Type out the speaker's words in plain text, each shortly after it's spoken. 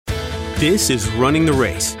This is Running the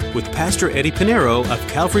Race with Pastor Eddie Pinero of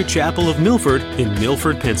Calvary Chapel of Milford in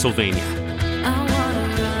Milford, Pennsylvania.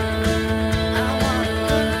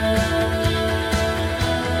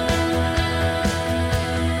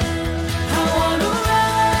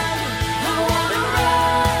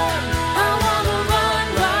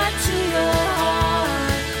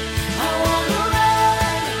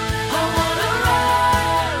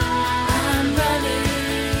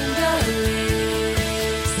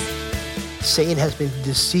 Satan has been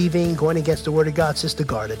deceiving, going against the word of God since the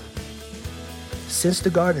garden. Since the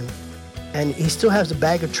garden. And he still has a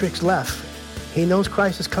bag of tricks left. He knows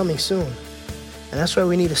Christ is coming soon. And that's why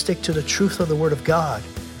we need to stick to the truth of the word of God.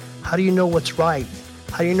 How do you know what's right?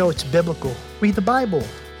 How do you know it's biblical? Read the Bible.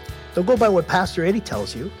 Don't go by what Pastor Eddie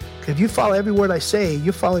tells you. If you follow every word I say,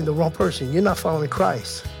 you're following the wrong person. You're not following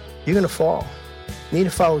Christ. You're going to fall. You need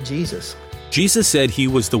to follow Jesus. Jesus said he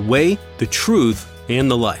was the way, the truth,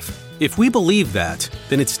 and the life. If we believe that,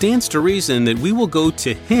 then it stands to reason that we will go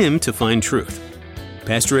to him to find truth.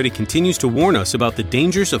 Pastor Eddie continues to warn us about the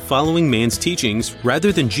dangers of following man's teachings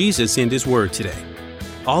rather than Jesus and his word today.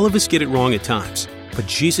 All of us get it wrong at times, but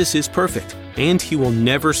Jesus is perfect, and he will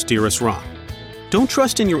never steer us wrong. Don't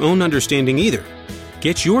trust in your own understanding either.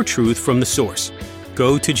 Get your truth from the source.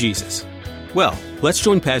 Go to Jesus. Well, let's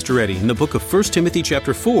join Pastor Eddie in the book of 1 Timothy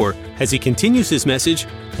chapter 4 as he continues his message,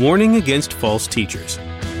 warning against false teachers.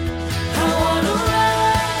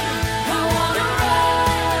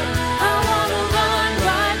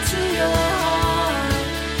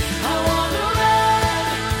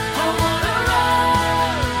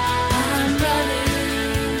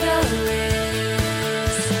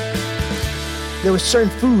 There was certain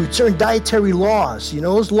food, certain dietary laws.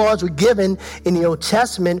 Those laws were given in the Old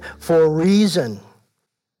Testament for a reason.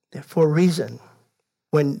 For a reason.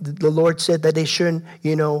 When the Lord said that they shouldn't,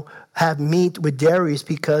 have meat with dairies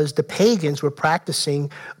because the pagans were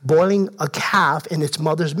practicing boiling a calf in its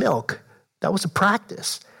mother's milk. That was a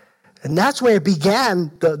practice. And that's where it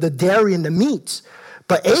began, the dairy and the meats.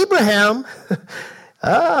 But Abraham,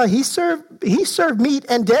 he served meat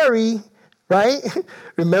and dairy. Right?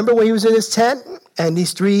 Remember when he was in his tent and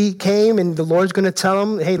these three came and the Lord's going to tell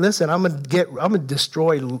him, hey, listen, I'm going to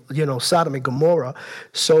destroy, Sodom and Gomorrah.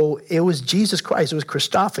 So it was Jesus Christ. It was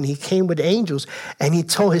Christophany. He came with angels and he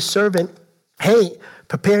told his servant, hey,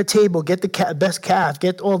 prepare a table, get the best calf,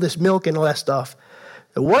 get all this milk and all that stuff.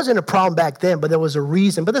 It wasn't a problem back then, but there was a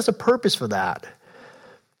reason. But there's a purpose for that.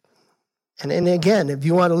 And again, if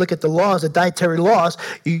you want to look at the laws, the dietary laws,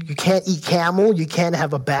 you can't eat camel, you can't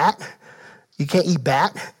have a bat. You can't eat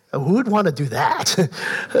bat. Who would want to do that?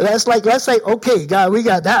 That's like, okay, God, we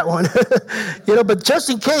got that one. But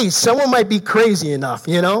just in case, someone might be crazy enough,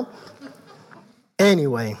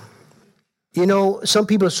 Anyway, some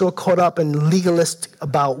people are so caught up and legalist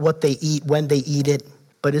about what they eat, when they eat it,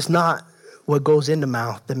 but it's not what goes in the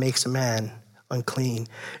mouth that makes a man unclean.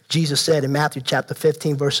 Jesus said in Matthew chapter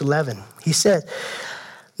 15, verse 11, he said,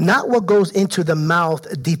 not what goes into the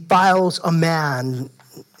mouth defiles a man,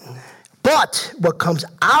 but what comes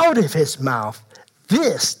out of his mouth,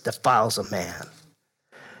 this defiles a man.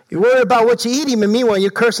 You're worried about what you're eating, and meanwhile,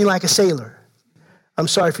 you're cursing like a sailor. I'm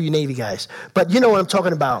sorry for you Navy guys, but you know what I'm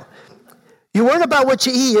talking about. You're worried about what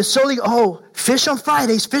you eat. It's solely, fish on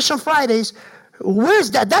Fridays.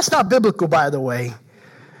 Where's that? That's not biblical, by the way.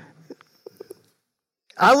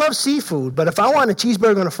 I love seafood, but if I want a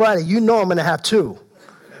cheeseburger on a Friday, I'm going to have two.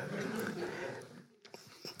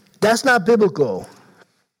 That's not biblical.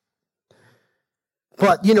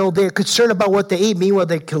 But, they're concerned about what they eat. Meanwhile,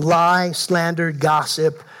 they could lie, slander,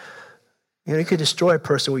 gossip. You could destroy a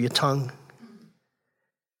person with your tongue.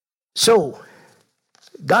 So,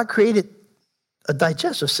 God created a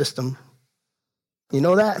digestive system. You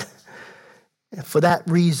know that? And for that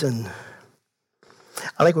reason,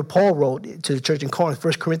 I like what Paul wrote to the church in Corinth,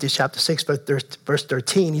 1 Corinthians chapter 6, verse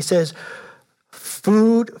 13. He says,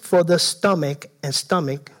 food for the stomach and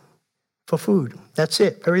stomach for food. That's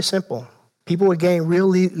it. Very simple. People are getting real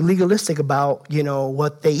legalistic about,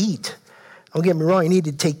 what they eat. Don't get me wrong, you need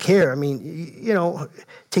to take care.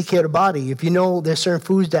 Take care of the body. If there's certain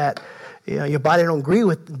foods that your body don't agree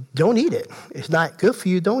with, don't eat it. It's not good for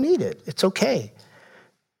you, don't eat it. It's okay.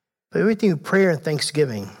 But everything with prayer and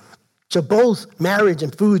thanksgiving. So both marriage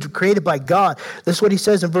and food were created by God. That's what he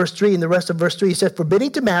says in verse 3 and the rest of verse 3. He says,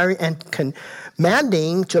 forbidding to marry and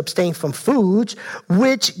commanding to abstain from foods,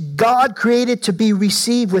 which God created to be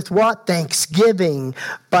received with what? Thanksgiving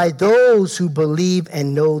by those who believe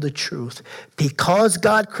and know the truth. Because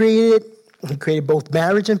God created He created both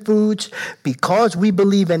marriage and foods. Because we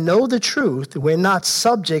believe and know the truth, we're not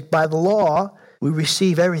subject by the law. We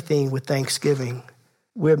receive everything with thanksgiving.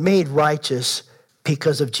 We're made righteous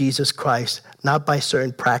because of Jesus Christ, not by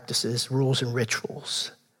certain practices, rules, and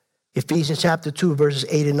rituals. Ephesians chapter 2, verses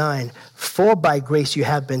 8 and 9. For by grace you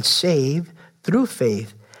have been saved through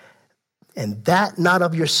faith, and that not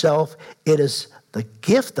of yourself, it is the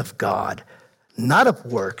gift of God, not of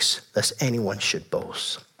works, lest anyone should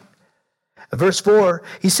boast. Verse 4,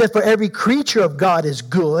 he said, for every creature of God is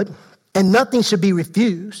good, and nothing should be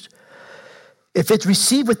refused, if it's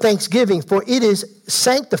received with thanksgiving, for it is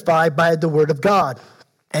sanctified by the word of God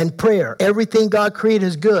and prayer. Everything God created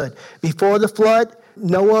is good. Before the flood,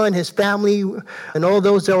 Noah and his family and all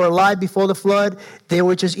those that were alive before the flood, they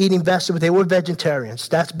were just eating vegetables. They were vegetarians.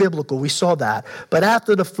 That's biblical. We saw that. But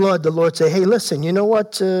after the flood, the Lord said, hey, listen, you know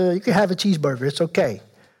what? You can have a cheeseburger. It's okay.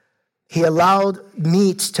 He allowed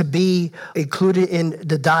meats to be included in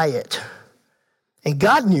the diet. And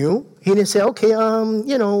God knew. He didn't say, okay,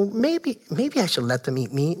 maybe I should let them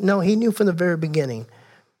eat meat. No, he knew from the very beginning.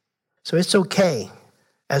 So it's okay.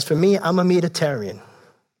 As for me, I'm a meatitarian.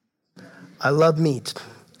 I love meat.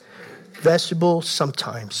 Vegetables,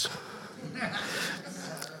 sometimes.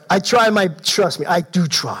 Trust me, I do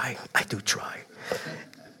try.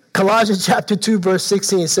 Colossians chapter 2, verse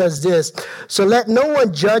 16 says this, so let no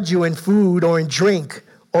one judge you in food or in drink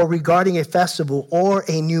or regarding a festival or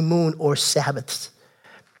a new moon or Sabbaths.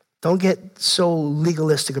 Don't get so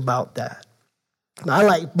legalistic about that.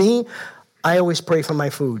 I always pray for my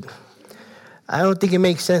food. I don't think it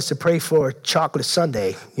makes sense to pray for chocolate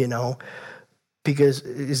sundae,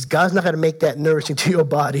 because God's not going to make that nourishing to your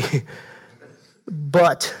body.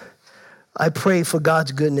 But I pray for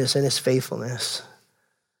God's goodness and his faithfulness.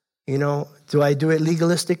 Do I do it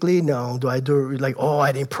legalistically? No. Do I do it like,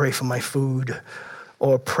 I didn't pray for my food?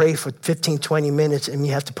 Or pray for 15, 20 minutes and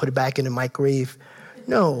you have to put it back in the microwave?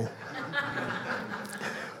 No.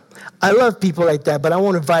 I love people like that, but I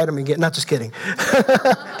won't invite them again. Not just kidding.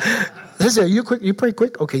 Listen, you pray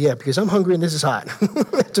quick? Okay, yeah, because I'm hungry and this is hot.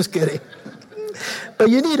 Just kidding. But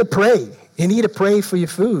you need to pray. You need to pray for your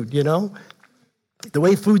food, The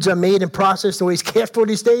way foods are made and processed, the way it's cared for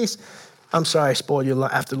these days. I'm sorry I spoiled your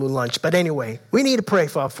afternoon lunch. But anyway, we need to pray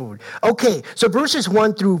for our food. Okay, so verses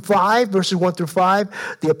 1 through 5,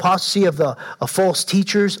 the apostasy of false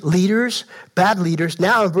teachers, leaders, bad leaders.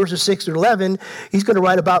 Now in verses 6 through 11, he's going to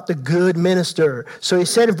write about the good minister. So he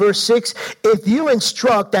said in verse 6, if you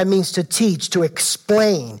instruct, that means to teach, to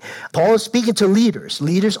explain. Paul is speaking to leaders.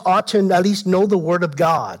 Leaders ought to at least know the word of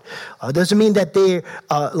God. Doesn't mean that they're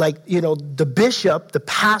the bishop, the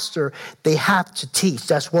pastor, they have to teach.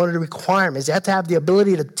 That's one of the requirements. They have to have the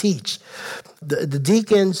ability to teach. The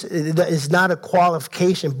deacons is not a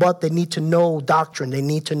qualification, but they need to know doctrine. They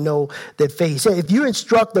need to know their faith. He said, if you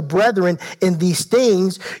instruct the brethren in these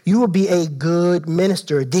things, you will be a good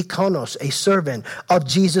minister, diakonos, a servant of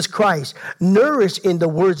Jesus Christ, nourished in the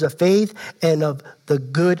words of faith and of the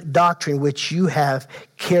good doctrine which you have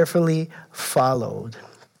carefully followed.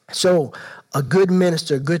 So, a good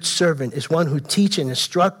minister, a good servant is one who teaches and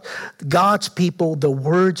instructs God's people the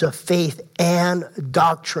words of faith and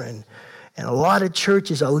doctrine. And a lot of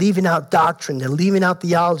churches are leaving out doctrine. They're leaving out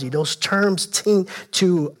theology. Those terms seem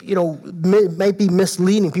to, might be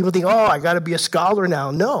misleading. People think, I got to be a scholar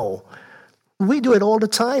now. No. We do it all the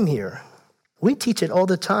time here. We teach it all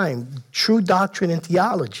the time, true doctrine and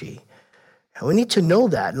theology. And we need to know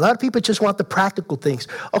that. A lot of people just want the practical things.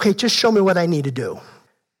 Okay, just show me what I need to do.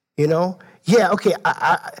 Yeah, okay,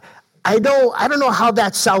 I don't know how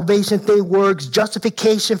that salvation thing works,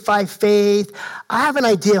 justification by faith. I have an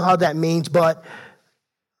idea how that means, but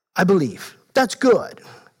I believe. That's good.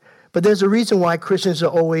 But there's a reason why Christians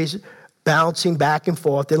are always bouncing back and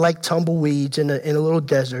forth. They're like tumbleweeds in a little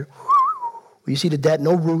desert. You see the dead,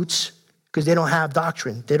 no roots, because they don't have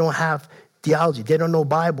doctrine. They don't have theology. They don't know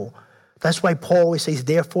Bible. That's why Paul always says,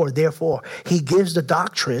 therefore. He gives the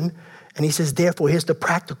doctrine, and he says, therefore, here's the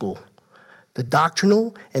practical. The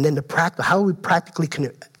doctrinal, and then the practical, how we practically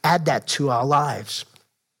can add that to our lives.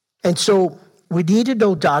 And so we need to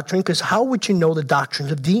know doctrine, because how would you know the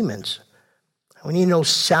doctrines of demons? We need to know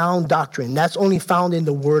sound doctrine. That's only found in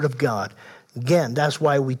the Word of God. Again, that's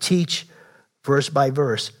why we teach verse by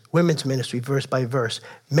verse. Women's ministry, verse by verse.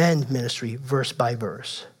 Men's ministry, verse by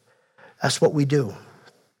verse. That's what we do.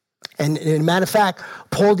 And as a matter of fact,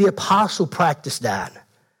 Paul the Apostle practiced that.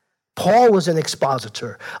 Paul was an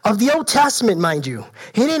expositor of the Old Testament, mind you.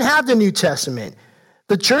 He didn't have the New Testament.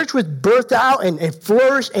 The church was birthed out and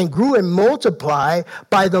flourished and grew and multiplied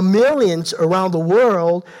by the millions around the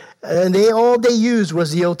world, and all they used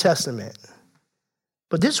was the Old Testament.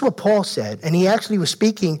 But this is what Paul said, and he actually was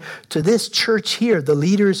speaking to this church here, the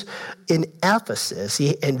leaders in Ephesus.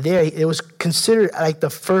 It was considered like the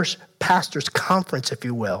first pastor's conference, if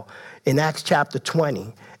you will, in Acts chapter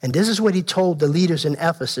 20. And this is what he told the leaders in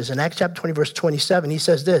Ephesus. In Acts chapter 20, verse 27, he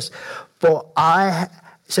says this, For I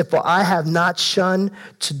have not shunned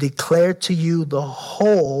to declare to you the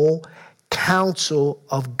whole counsel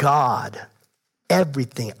of God.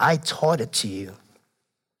 Everything. I taught it to you.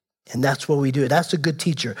 And that's what we do. That's a good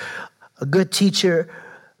teacher. A good teacher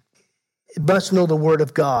must know the word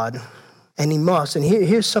of God. And he must. And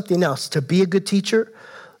here's something else. To be a good teacher,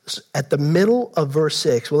 at the middle of verse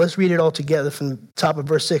 6, well, let's read it all together from the top of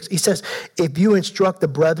verse 6. He says, if you instruct the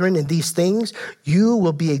brethren in these things, you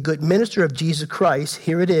will be a good minister of Jesus Christ.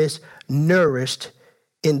 Here it is, nourished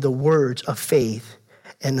in the words of faith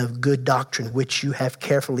and of good doctrine, which you have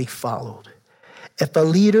carefully followed. If a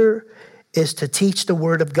leader is to teach the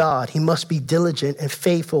word of God, he must be diligent and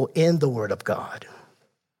faithful in the word of God.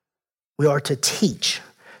 We are to teach.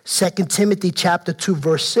 2 Timothy chapter 2,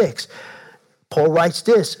 verse 6. Paul writes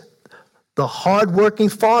this, the hardworking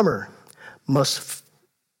farmer must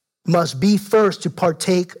be first to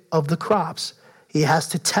partake of the crops. He has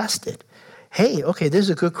to test it. Hey, okay, this is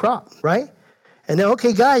a good crop, right? And then,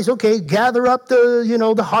 okay, guys, gather up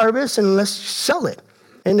the harvest and let's sell it.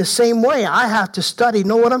 In the same way, I have to study,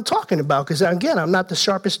 know what I'm talking about, because again, I'm not the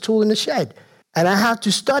sharpest tool in the shed. And I have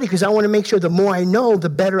to study because I want to make sure the more I know, the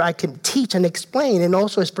better I can teach and explain. And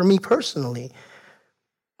also it's for me personally.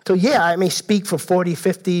 So yeah, I may speak for 40,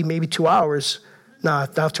 50, maybe 2 hours. No,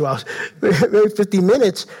 not 2 hours, maybe 50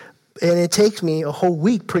 minutes. And it takes me a whole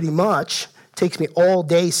week pretty much. It takes me all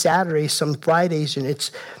day, Saturdays, some Fridays, and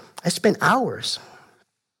I spend hours.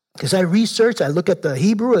 Because I research, I look at the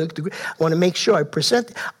Hebrew, I want to make sure I present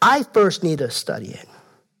it. I first need to study it.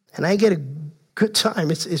 And I get a good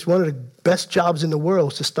time. It's one of the best jobs in the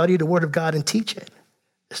world to study the Word of God and teach it.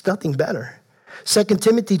 There's nothing better. 2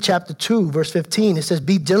 Timothy chapter 2, verse 15, it says,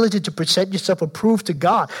 be diligent to present yourself approved to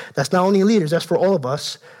God. That's not only leaders, that's for all of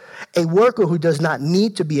us. A worker who does not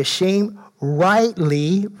need to be ashamed,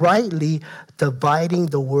 rightly dividing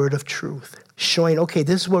the word of truth. Showing, okay,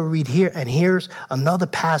 this is what we read here, and here's another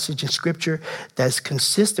passage in Scripture that's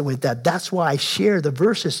consistent with that. That's why I share the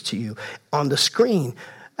verses to you on the screen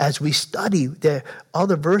as we study the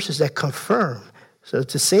other verses that confirm. So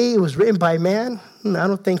to say it was written by man, I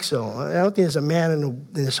don't think so. I don't think there's a man in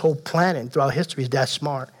this whole planet throughout history is that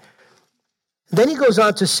smart. Then he goes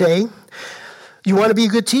on to say, you want to be a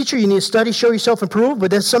good teacher, you need to study, show yourself approved,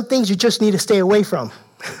 but there's some things you just need to stay away from.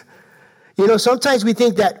 Sometimes we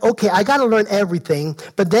think that, okay, I got to learn everything,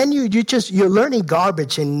 but then you're learning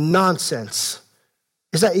garbage and nonsense.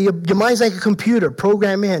 It's like your mind's like a computer,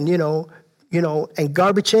 program in, and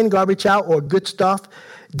garbage in, garbage out, or good stuff,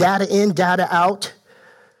 data in, data out.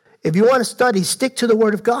 If you want to study, stick to the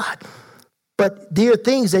Word of God. But there are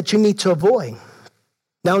things that you need to avoid.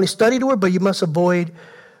 Not only study the Word, but you must avoid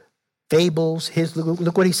fables.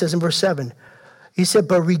 Look what he says in verse 7. He said,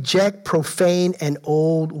 but reject profane and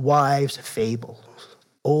old wives' fables.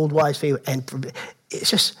 Old wives' fables. And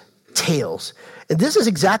it's just tales. And this is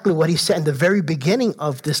exactly what he said in the very beginning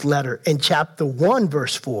of this letter in chapter 1,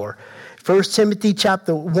 verse 4. 1 Timothy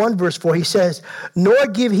chapter 1, verse 4, he says, nor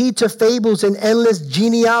give heed to fables and endless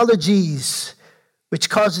genealogies, which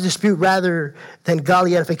causes dispute rather than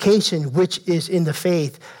godly edification, which is in the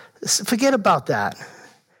faith. Forget about that.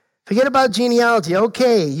 Forget about genealogy.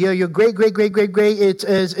 Okay, your great is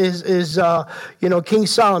King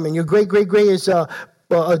Solomon. Your great is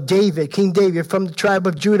David, King David from the tribe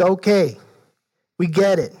of Judah. Okay, we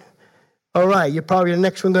get it. All right, you're probably the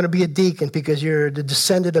next one going to be a deacon because you're the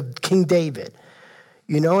descendant of King David.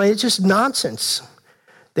 And it's just nonsense.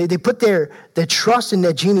 They put their trust in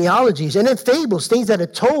their genealogies and then fables, things that are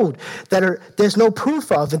told there's no proof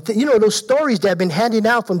of. And those stories that have been handed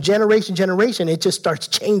out from generation to generation, it just starts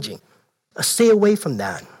changing. Stay away from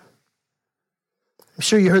that. I'm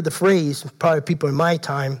sure you heard the phrase, probably people in my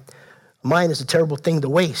time, mind is a terrible thing to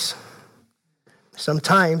waste.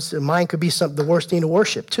 Sometimes the mind could be the worst thing to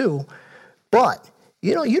worship too. But,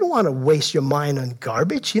 you don't want to waste your mind on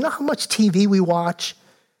garbage. You know how much TV we watch?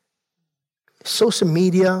 Social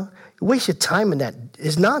media, you waste your time on that.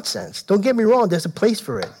 It's nonsense. Don't get me wrong, there's a place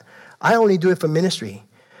for it. I only do it for ministry,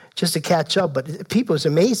 just to catch up. But people, it's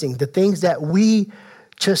amazing. The things that we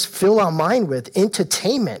just fill our mind with,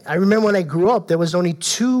 entertainment. I remember when I grew up, there was only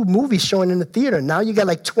 2 movies showing in the theater. Now you got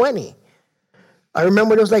like 20. I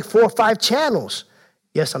remember there was like 4 or 5 channels.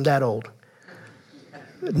 Yes, I'm that old.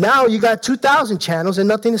 Now you got 2,000 channels and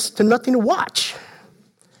nothing to watch.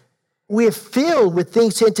 We're filled with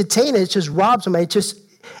things to entertain. It just robs them. It just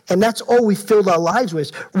And that's all we filled our lives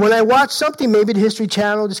with. When I watch something, maybe the History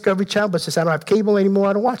Channel, Discovery Channel, but since I don't have cable anymore,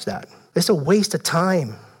 I don't watch that. It's a waste of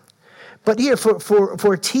time. But here,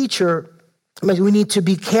 for a teacher, we need to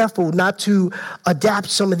be careful not to adapt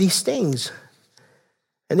some of these things.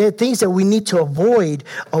 And there are things that we need to avoid.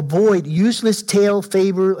 Avoid useless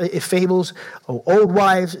fables, old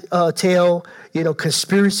wives' tale,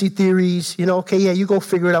 conspiracy theories. Okay, yeah, you go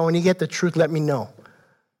figure it out. When you get the truth, let me know.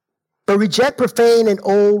 But reject profane and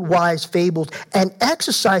old wives' fables and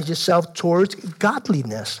exercise yourself towards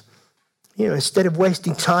godliness. Instead of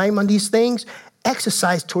wasting time on these things,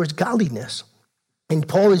 exercise towards godliness. And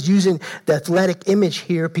Paul is using the athletic image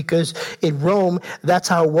here because in Rome, that's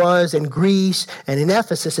how it was, in Greece, and in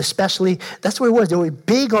Ephesus especially, that's where it was. They were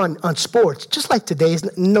big on sports, just like today.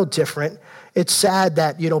 It's no different. It's sad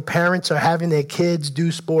that, parents are having their kids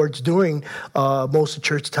do sports during most of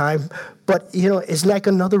church time, but, it's like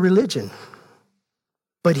another religion.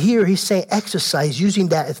 But here he's saying exercise using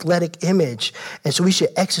that athletic image. And so we should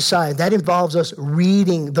exercise. That involves us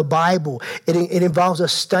reading the Bible. It involves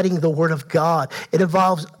us studying the Word of God. It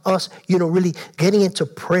involves us, really getting into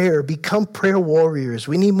prayer, become prayer warriors.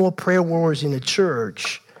 We need more prayer warriors in the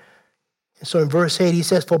church. And so in verse 8, he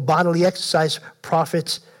says, for bodily exercise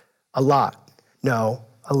profits a lot. No,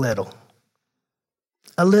 a little.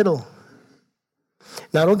 A little.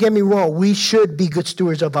 Now, don't get me wrong. We should be good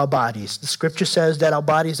stewards of our bodies. The scripture says that our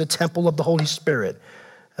body is a temple of the Holy Spirit.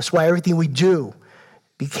 That's why everything we do,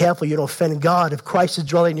 be careful you don't offend God. If Christ is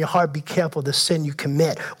dwelling in your heart, be careful of the sin you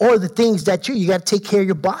commit or the things that you got to take care of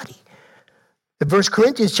your body. In 1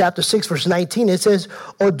 Corinthians chapter 6, verse 19, it says,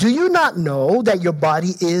 or do you not know that your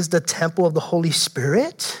body is the temple of the Holy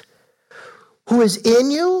Spirit, who is in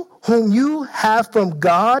you, whom you have from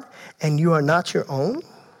God, and you are not your own?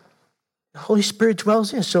 The Holy Spirit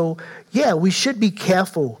dwells in. So, yeah, we should be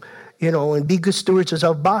careful, and be good stewards of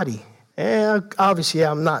our body. And obviously,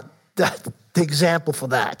 I'm not the example for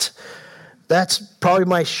that. That's probably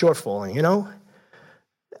my shortfall,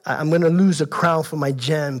 I'm going to lose a crown for my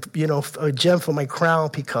gem, a gem for my crown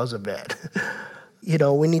because of it.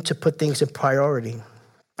 We need to put things in priority.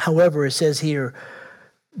 However, it says here,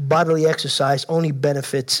 bodily exercise only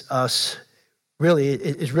benefits us. Really,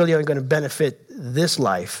 it's really only going to benefit this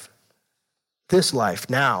life. This life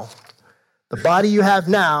now. The body you have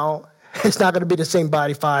now, it's not going to be the same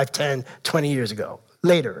body 5, 10, 20 years ago.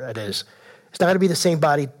 Later, it is. It's not going to be the same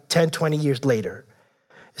body 10, 20 years later.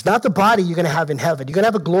 It's not the body you're going to have in heaven. You're going to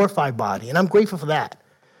have a glorified body, and I'm grateful for that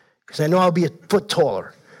because I know I'll be a foot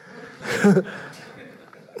taller.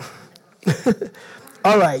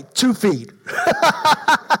 All right, 2 feet.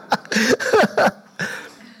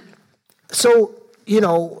 So,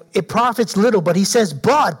 it profits little, but he says,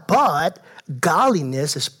 but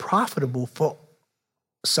godliness is profitable for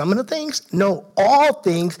some of the things? No, all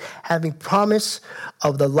things, having promise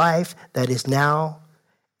of the life that is now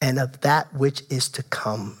and of that which is to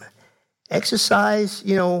come. Exercise,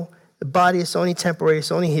 the body is only temporary.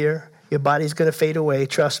 It's only here. Your body's going to fade away,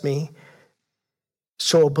 trust me.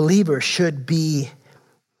 So a believer should be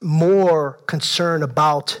more concerned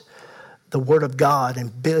about the Word of God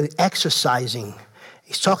and exercising.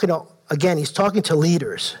 He's talking to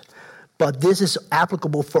leaders. But this is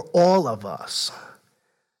applicable for all of us.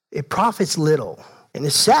 It profits little. And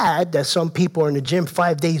it's sad that some people are in the gym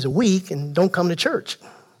 5 days a week and don't come to church.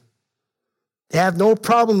 They have no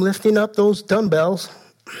problem lifting up those dumbbells.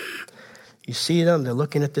 You see them, they're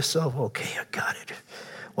looking at themselves, okay, I got it.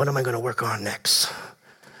 What am I going to work on next?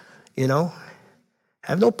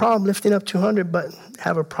 Have no problem lifting up 200, but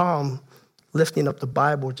have a problem lifting up the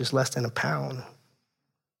Bible just less than a pound.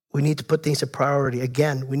 We need to put things in priority.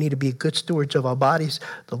 Again, we need to be good stewards of our bodies.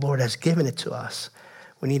 The Lord has given it to us.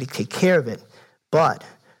 We need to take care of it. But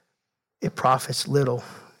it profits little.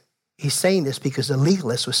 He's saying this because the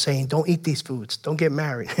legalist was saying, don't eat these foods. Don't get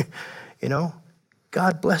married.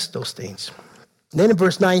 God bless those things. Then in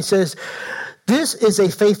verse 9 says, this is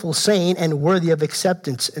a faithful saying and worthy of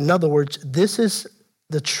acceptance. In other words, this is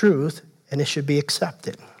the truth and it should be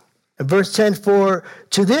accepted. Verse 10, for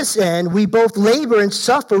to this end we both labor and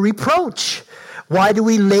suffer reproach. Why do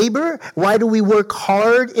we labor? Why do we work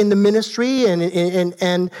hard in the ministry? And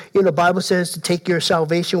the Bible says to take your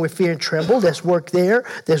salvation with fear and tremble. There's work there.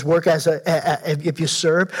 There's work if you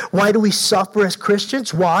serve. Why do we suffer as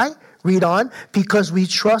Christians? Why? Read on. Because we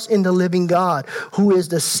trust in the living God, who is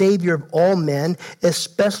the Savior of all men,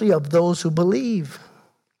 especially of those who believe.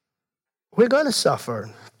 We're going to suffer.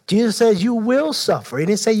 Jesus says you will suffer. He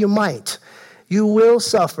didn't say you might. You will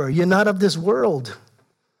suffer. You're not of this world.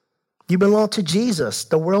 You belong to Jesus.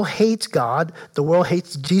 The world hates God. The world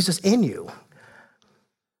hates Jesus in you.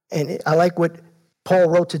 And I like what Paul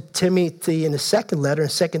wrote to Timothy in the second letter, in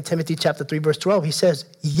 2 Timothy chapter 3, verse 12, he says,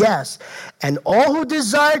 yes, and all who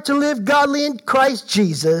desire to live godly in Christ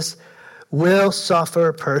Jesus will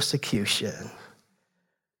suffer persecution.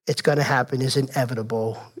 It's going to happen. It's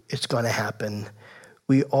inevitable. It's going to happen.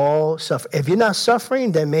 We all suffer. If you're not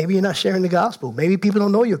suffering, then maybe you're not sharing the gospel. Maybe people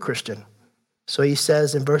don't know you're Christian. So he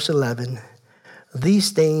says in verse 11,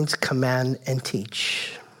 these things command and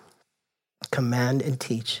teach. Command and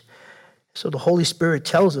teach. So the Holy Spirit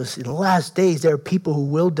tells us in the last days there are people who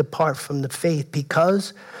will depart from the faith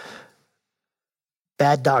because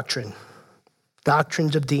bad doctrine,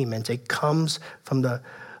 doctrines of demons. It comes from the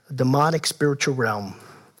demonic spiritual realm.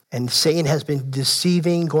 And Satan has been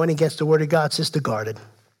deceiving, going against the word of God since the garden.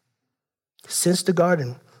 Since the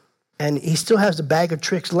garden. And he still has a bag of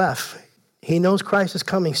tricks left. He knows Christ is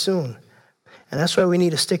coming soon. And that's why we need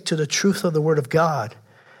to stick to the truth of the word of God.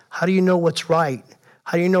 How do you know what's right?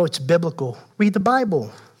 How do you know it's biblical? Read the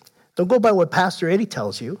Bible. Don't go by what Pastor Eddie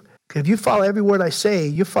tells you. If you follow every word I say,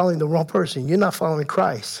 you're following the wrong person. You're not following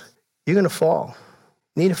Christ. You're going to fall.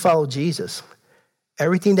 You need to follow Jesus.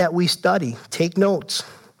 Everything that we study, take notes.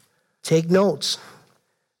 Take notes.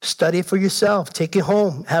 Study it for yourself. Take it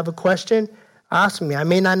home. Have a question? Ask me. I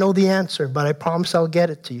may not know the answer, but I promise I'll get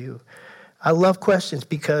it to you. I love questions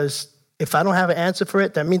because if I don't have an answer for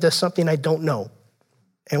it, that means there's something I don't know.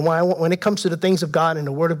 And when it comes to the things of God and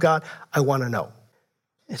the Word of God, I want to know.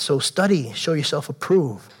 And so study, show yourself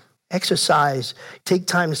approved. Exercise, take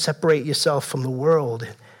time to separate yourself from the world.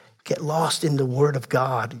 Get lost in the Word of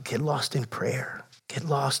God. Get lost in prayer. Get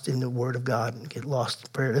lost in the Word of God and get lost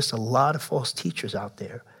in prayer. There's a lot of false teachers out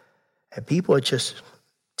there. And people are just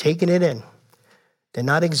taking it in. They're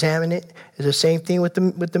not examining it. It's the same thing with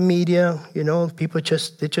the media. You know, people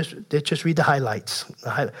just read the highlights.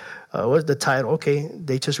 What's the title? Okay,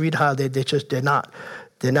 they just read highlights. They're not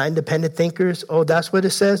independent thinkers. Oh, that's what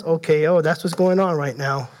it says. Okay, oh, that's what's going on right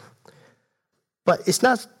now. But it's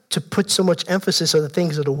not to put so much emphasis on the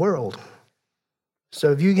things of the world.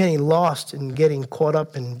 So if you're getting lost and getting caught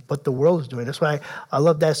up in what the world is doing, that's why I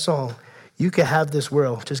love that song. You can have this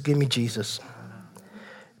world. Just give me Jesus.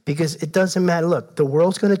 Because it doesn't matter. Look, the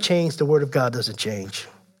world's going to change. The word of God doesn't change.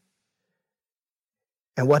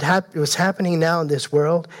 And what's happening now in this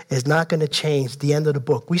world is not going to change the end of the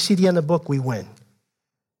book. We see the end of the book, we win.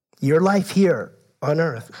 Your life here on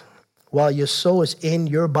earth, while your soul is in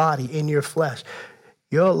your body, in your flesh,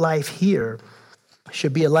 your life here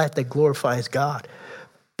should be a life that glorifies God.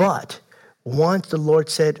 But once the Lord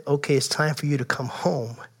said, okay, it's time for you to come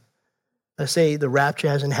home. Let's say the rapture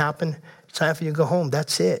hasn't happened. It's time for you to go home.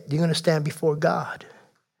 That's it. You're going to stand before God.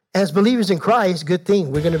 As believers in Christ, good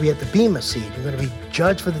thing, we're going to be at the Bema seat. You're going to be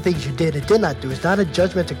judged for the things you did and did not do. It's not a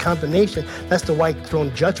judgment or condemnation. That's the white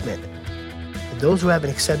throne judgment. And those who haven't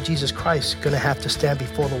accepted Jesus Christ are going to have to stand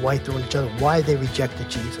before the white throne judgment. Why they rejected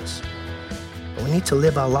Jesus. But we need to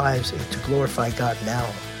live our lives to glorify God now.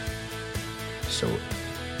 So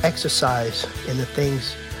exercise in the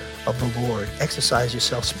things of the Lord. Exercise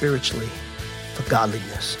yourself spiritually for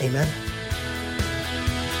godliness. Amen.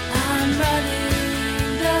 I'm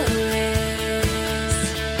running the race.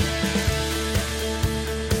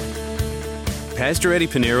 Pastor Eddie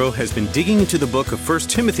Pinero has been digging into the book of 1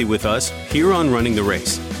 Timothy with us here on Running the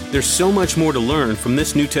Race. There's so much more to learn from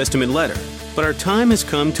this New Testament letter, but our time has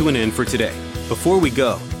come to an end for today. Before we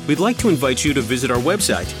go, we'd like to invite you to visit our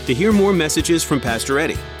website to hear more messages from Pastor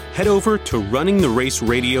Eddie. Head over to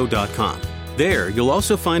runningtheraceradio.com. There, you'll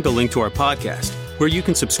also find a link to our podcast, where you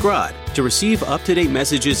can subscribe to receive up-to-date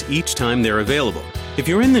messages each time they're available. If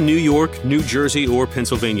you're in the New York, New Jersey, or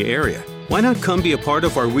Pennsylvania area, why not come be a part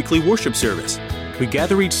of our weekly worship service? We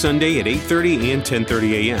gather each Sunday at 8:30 and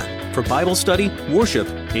 10:30 a.m. for Bible study, worship,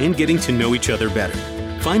 and getting to know each other better.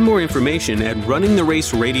 Find more information at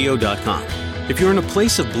runningtheraceradio.com. If you're in a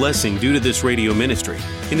place of blessing due to this radio ministry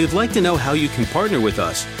and you'd like to know how you can partner with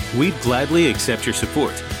us, we'd gladly accept your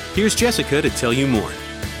support. Here's Jessica to tell you more.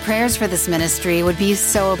 Prayers for this ministry would be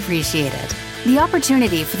so appreciated. The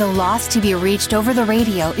opportunity for the lost to be reached over the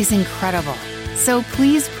radio is incredible. So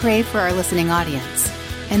please pray for our listening audience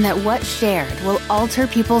and that what's shared will alter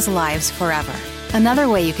people's lives forever. Another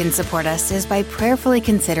way you can support us is by prayerfully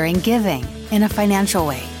considering giving in a financial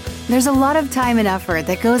way. There's a lot of time and effort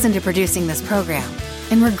that goes into producing this program,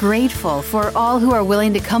 and we're grateful for all who are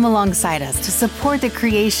willing to come alongside us to support the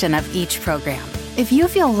creation of each program. If you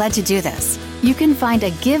feel led to do this, you can find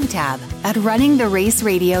a Give tab at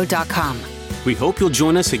runningtheraceradio.com. We hope you'll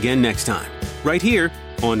join us again next time, right here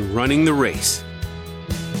on Running the Race.